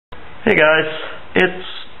Hey guys, it's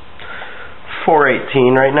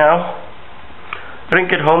 4:18 right now. I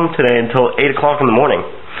didn't get home today until 8 o'clock in the morning.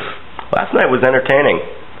 Last night was entertaining.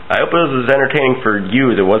 I hope it was as entertaining for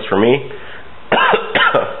you as it was for me.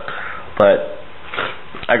 But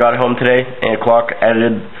I got home today, 8 o'clock,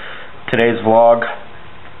 edited today's vlog,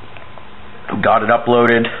 got it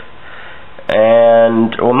uploaded,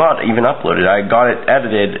 and, well, not even uploaded, I got it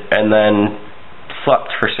edited and then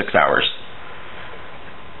slept for 6 hours.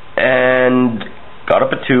 And got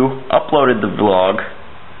up at 2, uploaded the vlog,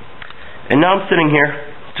 and now I'm sitting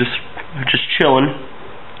here, just chilling,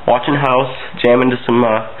 watching House, jamming to some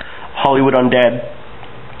Hollywood Undead.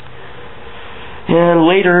 And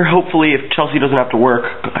later, hopefully, if Chelsea doesn't have to work,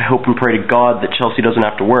 I hope and pray to God that Chelsea doesn't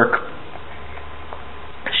have to work,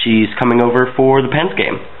 she's coming over for the Pens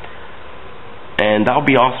game. And that'll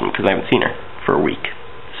be awesome, because I haven't seen her for a week.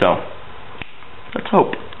 So, let's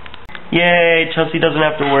hope. Yay, Chelsea doesn't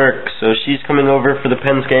have to work, so she's coming over for the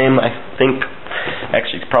Pens game. I think,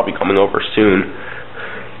 actually, she's probably coming over soon.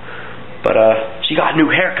 But, she got a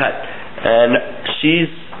new haircut, and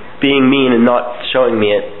she's being mean and not showing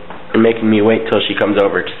me it, and making me wait till she comes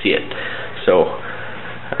over to see it. So,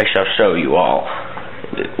 I shall show you all.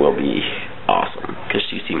 It will be awesome, because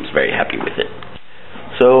she seems very happy with it.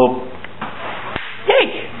 So,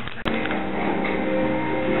 yay!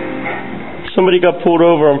 Somebody got pulled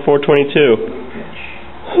over on 422.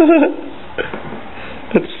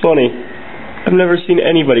 That's funny. I've never seen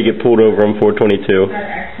anybody get pulled over on 422.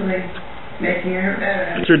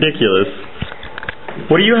 It's ridiculous.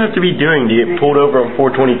 What do you have to be doing to get pulled over on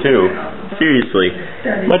 422? Seriously.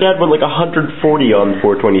 My dad went like 140 on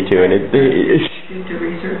 422 and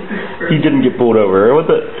he didn't get pulled over.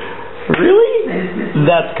 What the? Really?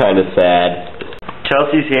 That's kind of sad.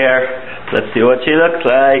 Chelsea's here. Let's see what she looks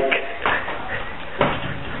like.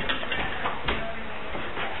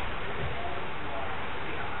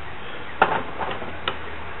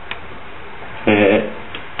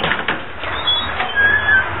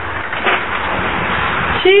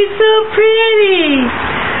 She's so pretty!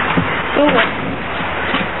 Oh.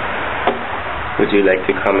 Would you like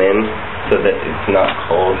to come in so that it's not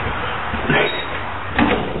cold?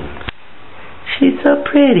 She's so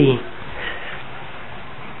pretty.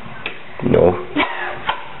 No.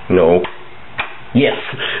 No. Yes.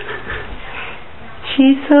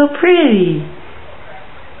 She's so pretty.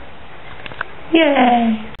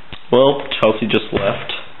 Yay. Well, Chelsea just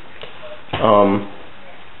left.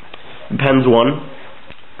 Pens won,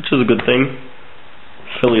 which is a good thing.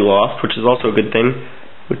 Philly lost, which is also a good thing.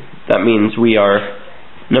 That means we are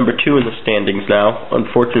number 2 in the standings now.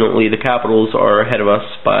 Unfortunately, the Capitals are ahead of us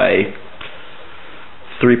by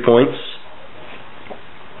 3 points.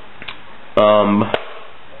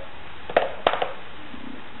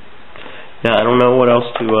 Yeah, I don't know what else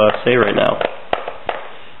to say right now.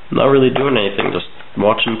 I'm not really doing anything, just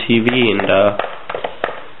watching TV and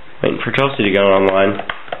waiting for Chelsea to get online.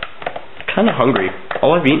 Kind of hungry.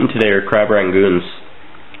 All I've eaten today are crab rangoons.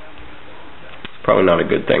 It's probably not a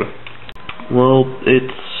good thing. Well,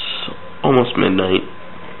 it's almost midnight.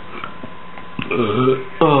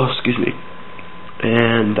 Oh, excuse me.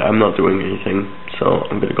 And I'm not doing anything, so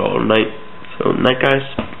I'm gonna go all night. So, night guys.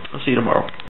 I'll see you tomorrow.